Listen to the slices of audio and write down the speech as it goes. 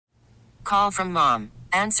Call from mom.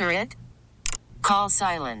 Answer it. Call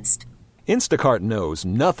silenced. Instacart knows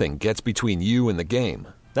nothing gets between you and the game.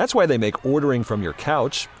 That's why they make ordering from your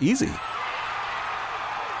couch easy.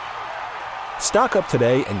 Stock up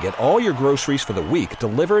today and get all your groceries for the week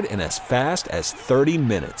delivered in as fast as 30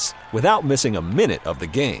 minutes without missing a minute of the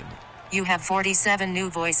game. You have 47 new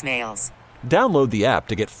voicemails. Download the app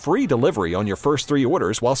to get free delivery on your first 3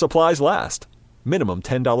 orders while supplies last. Minimum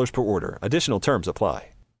 $10 per order. Additional terms apply.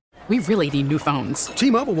 We really need new phones.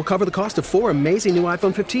 T-Mobile will cover the cost of 4 amazing new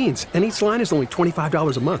iPhone 15s, and each line is only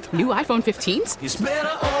 $25 a month. New iPhone 15s? It's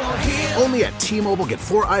better over here. Only at T-Mobile, get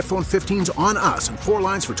 4 iPhone 15s on us and 4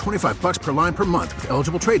 lines for $25 per line per month with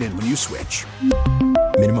eligible trade-in when you switch.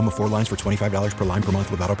 Minimum of 4 lines for $25 per line per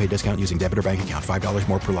month with autopay discount using debit or bank account. $5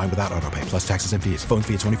 more per line without autopay, plus taxes and fees. Phone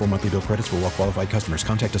fee at 24 monthly bill credits for well-qualified customers.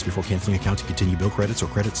 Contact us before canceling account to continue bill credits or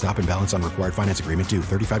credit stop and balance on required finance agreement due.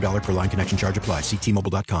 $35 per line connection charge applies. See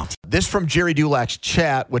T-Mobile.com. This from Gerry Dulac's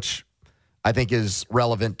chat, which I think is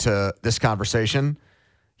relevant to this conversation.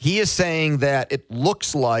 He is saying that it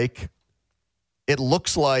looks like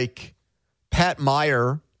Pat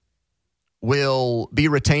Meyer will be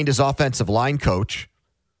retained as offensive line coach.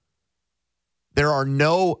 There are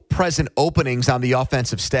no present openings on the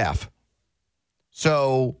offensive staff.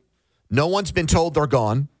 So no one's been told they're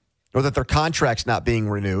gone or that their contract's not being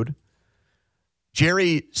renewed.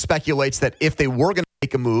 Gerry speculates that if they were going to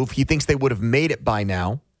make a move, he thinks they would have made it by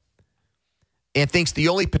now, and thinks the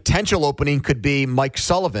only potential opening could be Mike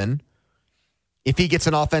Sullivan if he gets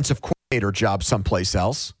an offensive coordinator job someplace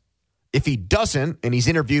else. If he doesn't, and he's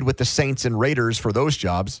interviewed with the Saints and Raiders for those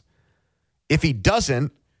jobs, if he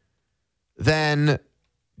doesn't, then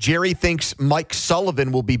Gerry thinks Mike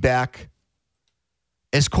Sullivan will be back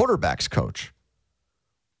as quarterbacks coach.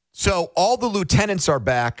 So all the lieutenants are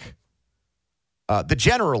back. The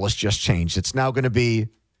general has just changed. It's now going to be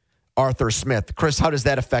Arthur Smith. Chris, how does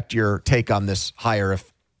that affect your take on this hire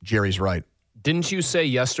if Gerry's right? Didn't you say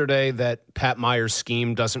yesterday that Pat Meyer's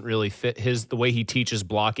scheme doesn't really fit the way he teaches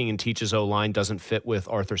blocking and teaches O-line doesn't fit with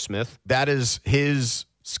Arthur Smith? That is his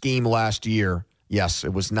scheme last year. Yes,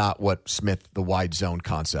 it was not what Smith, the wide zone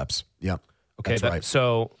concepts. Yep. Okay, that's right.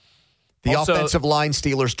 So the offensive line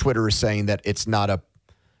Steelers Twitter is saying that it's not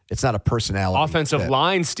a personality. Offensive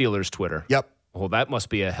line Steelers Twitter. Yep. Well, that must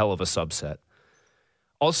be a hell of a subset.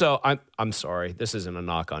 Also, I'm sorry. This isn't a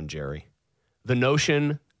knock on Gerry. The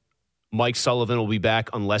notion Mike Sullivan will be back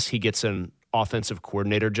unless he gets an offensive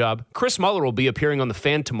coordinator job. Chris Muller will be appearing on The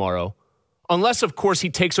Fan tomorrow, unless, of course, he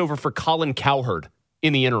takes over for Colin Cowherd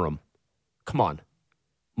in the interim. Come on.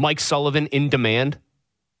 Mike Sullivan in demand?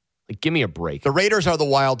 Like, give me a break. The Raiders are the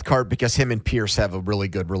wild card because him and Pierce have a really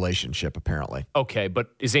good relationship, apparently. Okay, but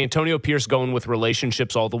is Antonio Pierce going with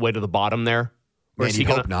relationships all the way to the bottom there? Or Man,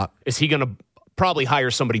 hope not. Is he going to probably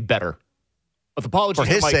hire somebody better? With apologies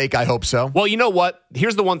for his sake, I hope so. Well, you know what?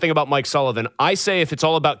 Here's the one thing about Mike Sullivan. I say if it's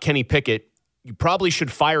all about Kenny Pickett, you probably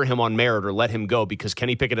should fire him on merit or let him go because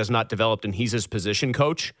Kenny Pickett has not developed and he's his position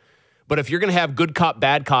coach. But if you're going to have good cop,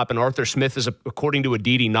 bad cop, and Arthur Smith is, according to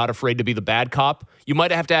Aditi, not afraid to be the bad cop, you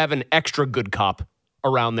might have to have an extra good cop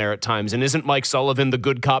around there at times. And isn't Mike Sullivan the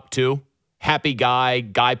good cop too? Happy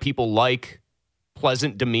guy people like,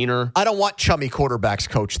 pleasant demeanor. I don't want chummy quarterbacks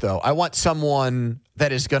coach, though. I want someone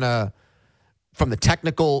that is going to, from the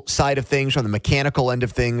technical side of things, from the mechanical end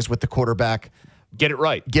of things with the quarterback, get it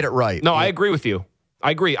right. No, I agree with you.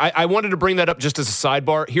 I agree. I wanted to bring that up just as a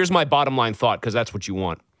sidebar. Here's my bottom line thought, because that's what you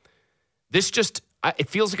want. It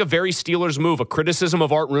feels like a very Steelers move. A criticism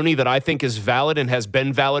of Art Rooney that I think is valid and has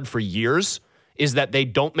been valid for years is that they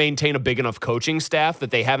don't maintain a big enough coaching staff, that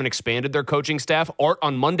they haven't expanded their coaching staff. Art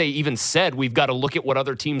on Monday even said we've got to look at what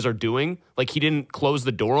other teams are doing. Like he didn't close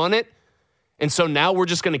the door on it. And so now we're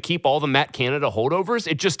just going to keep all the Matt Canada holdovers.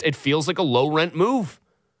 It feels like a low-rent move.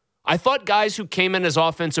 I thought guys who came in as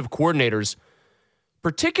offensive coordinators,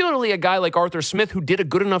 particularly a guy like Arthur Smith, who did a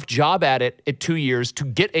good enough job at it at 2 years to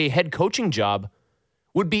get a head coaching job,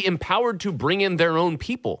 would be empowered to bring in their own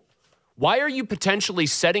people. Why are you potentially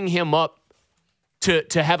setting him up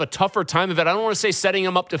to have a tougher time of it? I don't want to say setting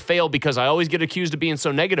him up to fail because I always get accused of being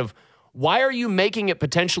so negative. Why are you making it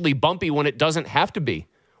potentially bumpy when it doesn't have to be?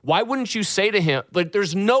 Why wouldn't you say to him, like,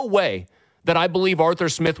 there's no way that I believe Arthur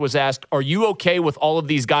Smith was asked, are you okay with all of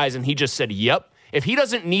these guys? And he just said, yep. If he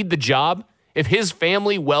doesn't need the job, if his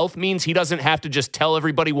family wealth means he doesn't have to just tell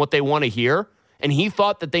everybody what they want to hear, and he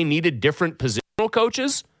thought that they needed different positional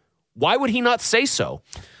coaches, why would he not say so?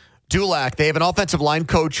 Dulac, they have an offensive line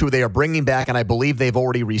coach who they are bringing back, and I believe they've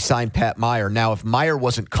already re-signed Pat Meyer. Now, if Meyer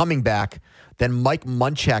wasn't coming back, then Mike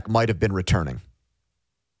Munchak might have been returning.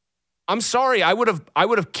 I'm sorry, I would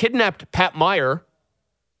have kidnapped Pat Meyer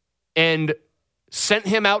and sent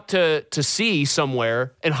him out to sea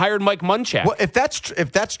somewhere and hired Mike Munchak. Well, if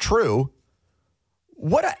that's true,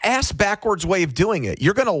 what an ass backwards way of doing it.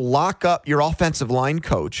 You're going to lock up your offensive line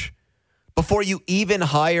coach before you even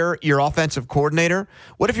hire your offensive coordinator.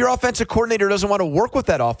 What if your offensive coordinator doesn't want to work with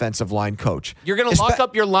that offensive line coach? You're going to lock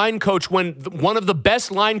up your line coach when one of the best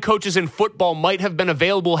line coaches in football might have been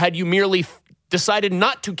available had you merely decided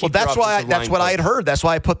not to keep. Well, that's what I had heard. That's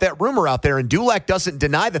why I put that rumor out there. And Dulac doesn't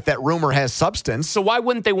deny that rumor has substance. So why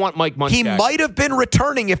wouldn't they want Mike Munchak? He might have been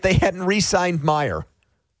returning if they hadn't re-signed Meyer.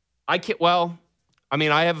 I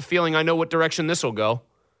have a feeling I know what direction this will go.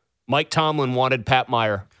 Mike Tomlin wanted Pat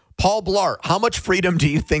Meyer. Paul Blart, how much freedom do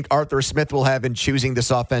you think Arthur Smith will have in choosing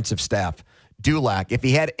this offensive staff? Dulac, if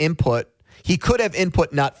he had input, he could have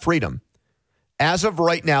input, not freedom. As of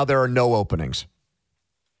right now, there are no openings.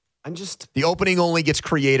 The opening only gets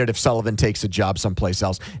created if Sullivan takes a job someplace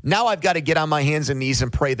else. Now I've got to get on my hands and knees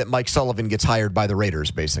and pray that Mike Sullivan gets hired by the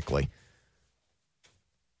Raiders, basically.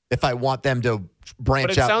 If I want them to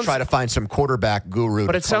branch out and try to find some quarterback guru.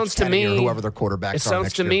 But it sounds to me, or whoever their quarterbacks are. It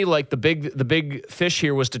sounds to me like the big fish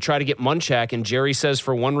here was to try to get Munchak, and Gerry says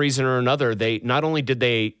for one reason or another, they not only did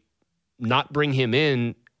they not bring him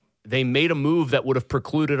in, they made a move that would have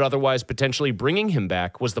precluded otherwise potentially bringing him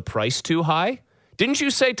back. Was the price too high? Didn't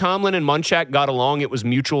you say Tomlin and Munchak got along? It was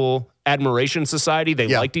mutual admiration society. They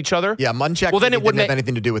liked each other. Yeah, Munchak didn't have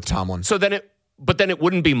anything to do with Tomlin. But then it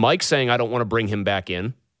wouldn't be Mike saying, I don't want to bring him back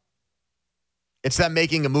in. It's them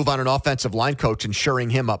making a move on an offensive line coach and shoring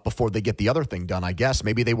him up before they get the other thing done, I guess.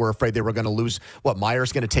 Maybe they were afraid they were going to lose. What,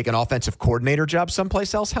 Meyer's going to take an offensive coordinator job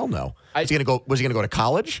someplace else? Hell no. Was he going to go to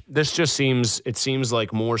college? This just seems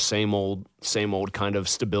like more same old kind of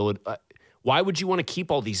stability. Why would you want to keep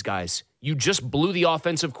all these guys? You just blew the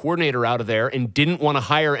offensive coordinator out of there and didn't want to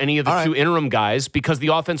hire any of the two interim guys because the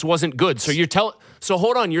offense wasn't good. So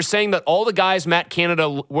hold on, you're saying that all the guys Matt Canada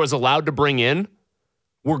was allowed to bring in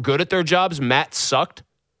were good at their jobs, Matt sucked,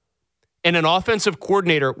 and an offensive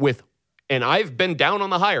coordinator and I've been down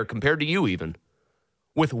on the hire compared to you even,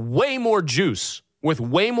 with way more juice, with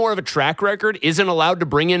way more of a track record, isn't allowed to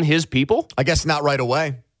bring in his people? I guess not right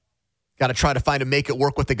away. Got to try to make it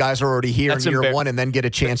work with the guys who are already here in year one, and then get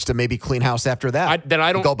a chance to maybe clean house after that. Then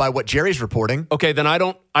I don't go by what Jerry's reporting. Okay, then I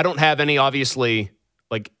don't have any obviously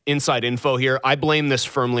inside info here. I blame this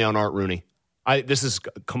firmly on Art Rooney. This is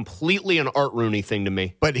completely an Art Rooney thing to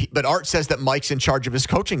me. But Art says that Mike's in charge of his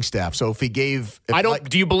coaching staff. So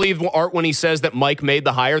do you believe Art when he says that Mike made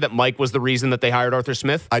the hire, that Mike was the reason that they hired Arthur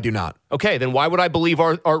Smith? I do not. Okay, then why would I believe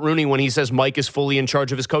Art Rooney when he says Mike is fully in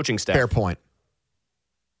charge of his coaching staff? Fair point.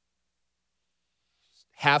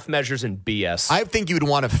 Half measures and BS. I think you'd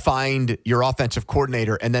want to find your offensive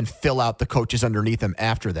coordinator and then fill out the coaches underneath him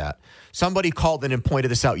after that. Somebody called in and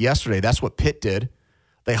pointed this out yesterday. That's what Pitt did.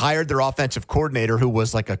 They hired their offensive coordinator, who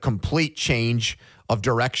was like a complete change of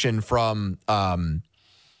direction from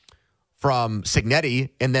Cignetti,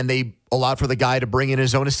 and then they allowed for the guy to bring in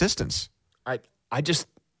his own assistants.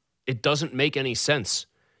 It doesn't make any sense.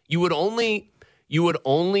 You would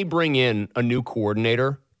only bring in a new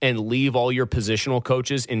coordinator and leave all your positional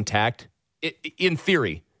coaches intact. In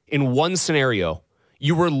theory, in one scenario,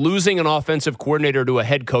 you were losing an offensive coordinator to a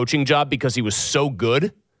head coaching job because he was so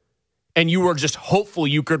good, and you were just hopeful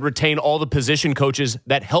you could retain all the position coaches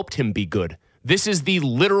that helped him be good. This is the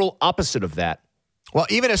literal opposite of that. Well,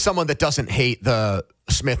 even as someone that doesn't hate the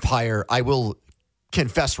Smith hire, I will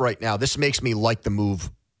confess right now, this makes me like the move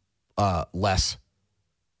less.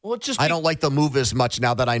 Well, I don't like the move as much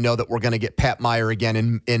now that I know that we're going to get Pat Meyer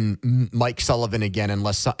again and Mike Sullivan again,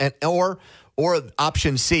 or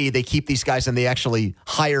option C, they keep these guys and they actually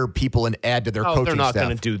hire people and add to their coaching staff. They're not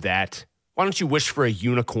going to do that. Why don't you wish for a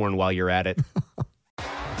unicorn while you're at it?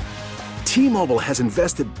 T-Mobile has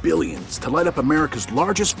invested billions to light up America's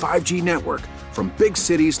largest 5G network, from big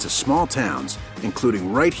cities to small towns,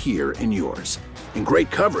 including right here in yours. And great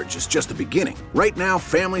coverage is just the beginning. Right now,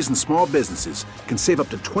 families and small businesses can save up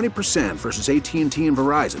to 20% versus AT&T and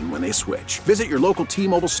Verizon when they switch. Visit your local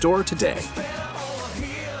T-Mobile store today.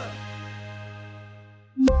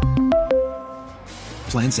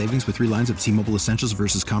 Plan savings with 3 lines of T-Mobile Essentials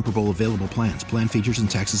versus comparable available plans. Plan features and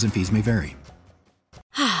taxes and fees may vary.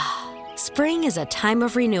 Spring is a time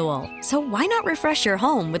of renewal, so why not refresh your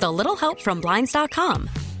home with a little help from Blinds.com?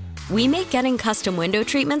 We make getting custom window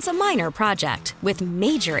treatments a minor project with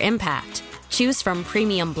major impact. Choose from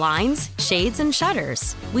premium blinds, shades, and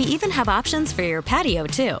shutters. We even have options for your patio,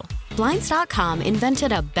 too. Blinds.com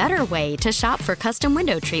invented a better way to shop for custom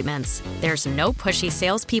window treatments. There's no pushy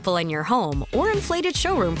salespeople in your home or inflated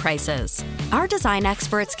showroom prices. Our design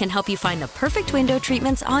experts can help you find the perfect window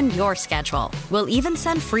treatments on your schedule. We'll even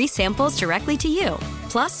send free samples directly to you.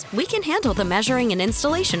 Plus, we can handle the measuring and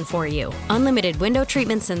installation for you. Unlimited window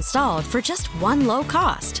treatments installed for just one low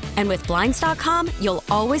cost. And with Blinds.com, you'll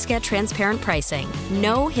always get transparent pricing.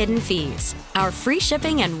 No hidden fees. Our free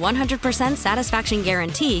shipping and 100% satisfaction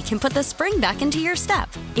guarantee can put the spring back into your step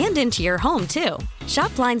and into your home, too.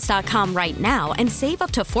 Shop Blinds.com right now and save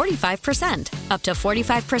up to 45%. Up to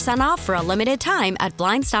 45% off for a limited time at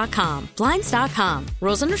Blinds.com. Blinds.com.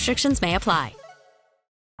 Rules and restrictions may apply.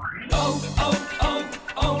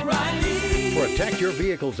 O'Reilly. Protect your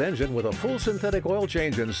vehicle's engine with a full synthetic oil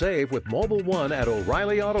change and save with Mobile One at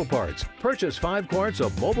O'Reilly Auto Parts. Purchase 5 quarts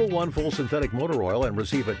of Mobile One full synthetic motor oil and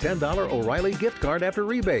receive a $10 O'Reilly gift card after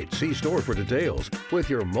rebate. See store for details. With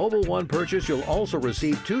your Mobile One purchase, you'll also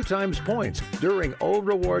receive 2 times points during O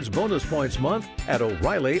Rewards Bonus Points Month at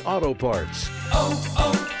O'Reilly Auto Parts.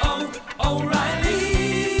 O'Reilly